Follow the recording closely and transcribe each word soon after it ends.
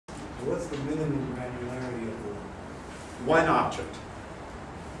What's the minimum granularity of One object.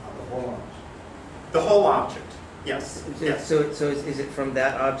 the whole object? The whole object. Yes. Yes. So is it from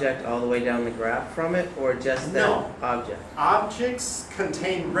that object all the way down the graph from it, or just that No. object? Objects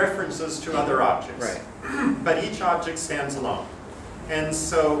contain references to other objects. Right. But each object stands alone. And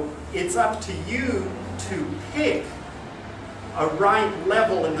so it's up to you to pick a right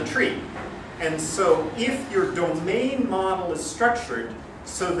level in the tree. And so if your domain model is structured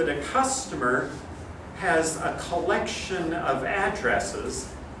so that a customer has a collection of addresses,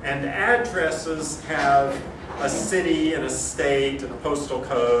 and addresses have a city and a state and a postal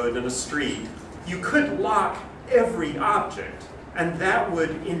code and a street, you could lock every object, and that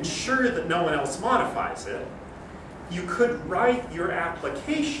would ensure that no one else modifies it. You could write your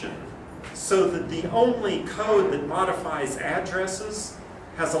application so that the only code that modifies addresses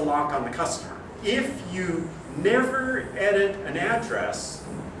has a lock on the customer. If you never edit an address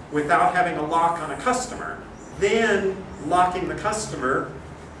without having a lock on a customer, then locking the customer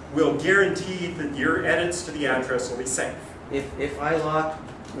will guarantee that your edits to the address will be safe. If I lock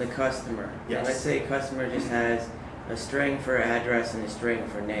the customer, Yes. and let's say a customer just has a string for address and a string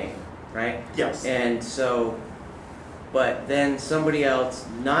for name, right? Yes. And so, but then somebody else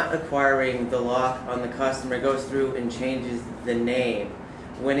not acquiring the lock on the customer goes through and changes the name.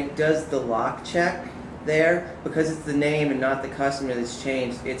 When it does the lock check there, because it's the name and not the customer that's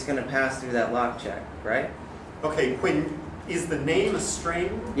changed, it's going to pass through that lock check, right? Okay, is the name a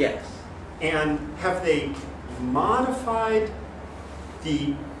string? Yes. And have they modified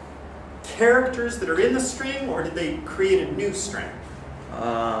the characters that are in the string, or did they create a new string?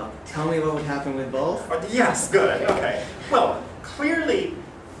 Tell me what would happen with both? Yes, good, okay. Well, clearly,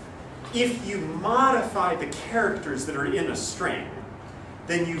 if you modify the characters that are in a string,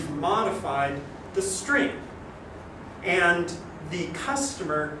 then you've modified the string. And the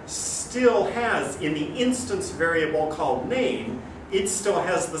customer still has, in the instance variable called name, it still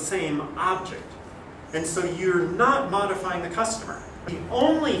has the same object. And so you're not modifying the customer. The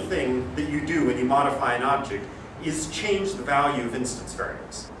only thing that you do when you modify an object is change the value of instance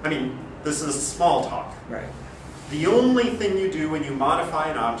variables. I mean, this is small talk. Right. The only thing you do when you modify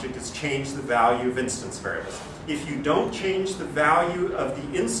an object is change the value of instance variables. If you don't change the value of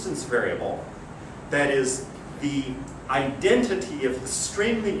the instance variable, that is the identity of the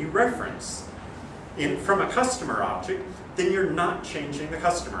string that you reference from a customer object, then you're not changing the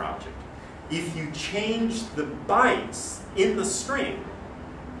customer object. If you change the bytes in the string,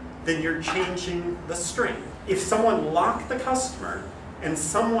 then you're changing the string. If someone locked the customer and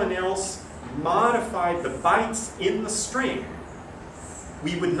someone else modified the bytes in the string,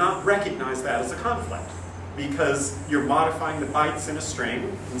 we would not recognize that as a conflict, because you're modifying the bytes in a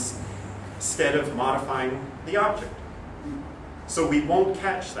string instead of modifying the object. So we won't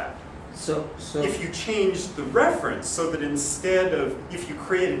catch that. So if you change the reference so that instead of, if you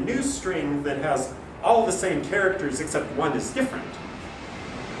create a new string that has all the same characters except one is different,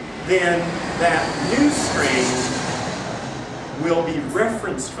 then that new string will be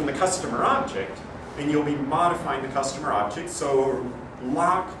referenced from the customer object, and you'll be modifying the customer object, so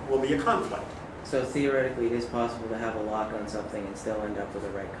lock will be a conflict. So theoretically, it is possible to have a lock on something and still end up with a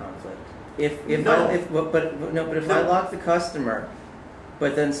right conflict. If I lock the customer,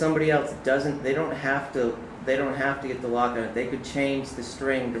 but then somebody else doesn't, they don't have to get the lock on it. They could change the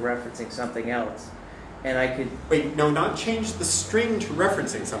string to referencing something else, and I could wait. No, not change the string to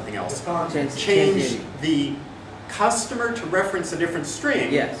referencing something else. change the customer to reference a different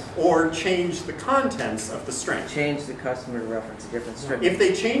string. Yes. Or change the contents of the string. Change the customer to reference a different string. If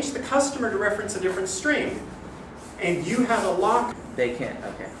they change the customer to reference a different string, and you have a lock, they can't.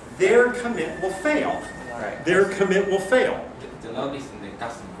 Okay. Their commit will fail. Right. Their commit will fail. The lock is in the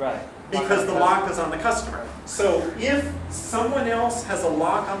customer. Right. Because the lock is on the customer. So if someone else has a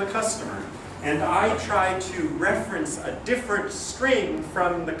lock on the customer, and I try to reference a different string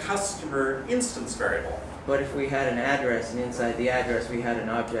from the customer instance variable. But if we had an address, and inside the address we had an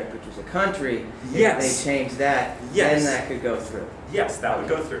object which was a country, yes. if they changed that, yes. then that could go through. Yes, that would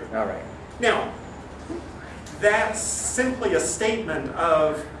go through. All right. Now, that's simply a statement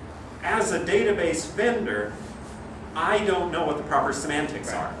of, as a database vendor, I don't know what the proper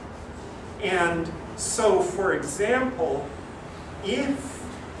semantics are. And so, for example, if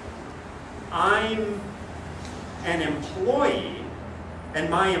I'm an employee and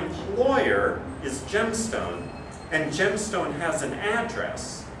my employer is GemStone and GemStone has an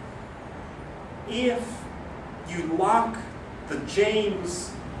address, if you lock the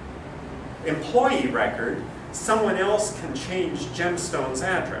James employee record, someone else can change GemStone's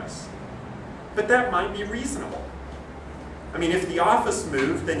address. But that might be reasonable. I mean, if the office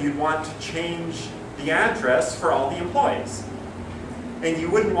moved, then you'd want to change the address for all the employees. And you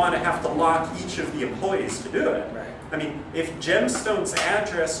wouldn't want to have to lock each of the employees to do it. Right. I mean, if GemStone's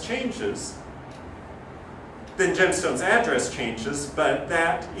address changes, then GemStone's address changes, but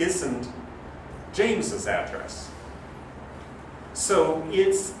that isn't James's address. So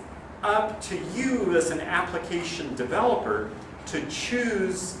it's up to you as an application developer to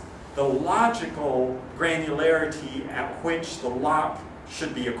choose the logical granularity at which the lock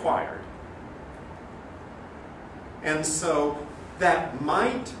should be acquired. And so that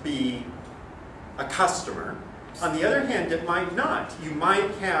might be a customer. On the other hand, it might not. You might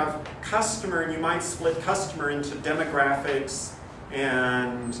have customer, and you might split customer into demographics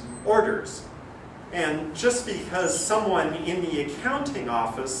and orders. And just because someone in the accounting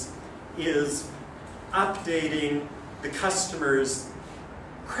office is updating the customer's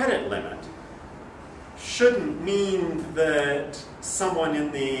credit limit shouldn't mean that someone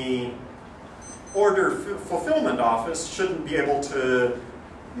in the order fulfillment office shouldn't be able to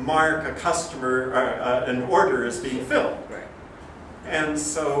mark a customer, an order as being filled. Right. And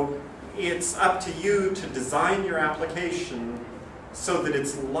so it's up to you to design your application so that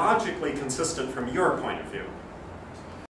it's logically consistent from your point of view.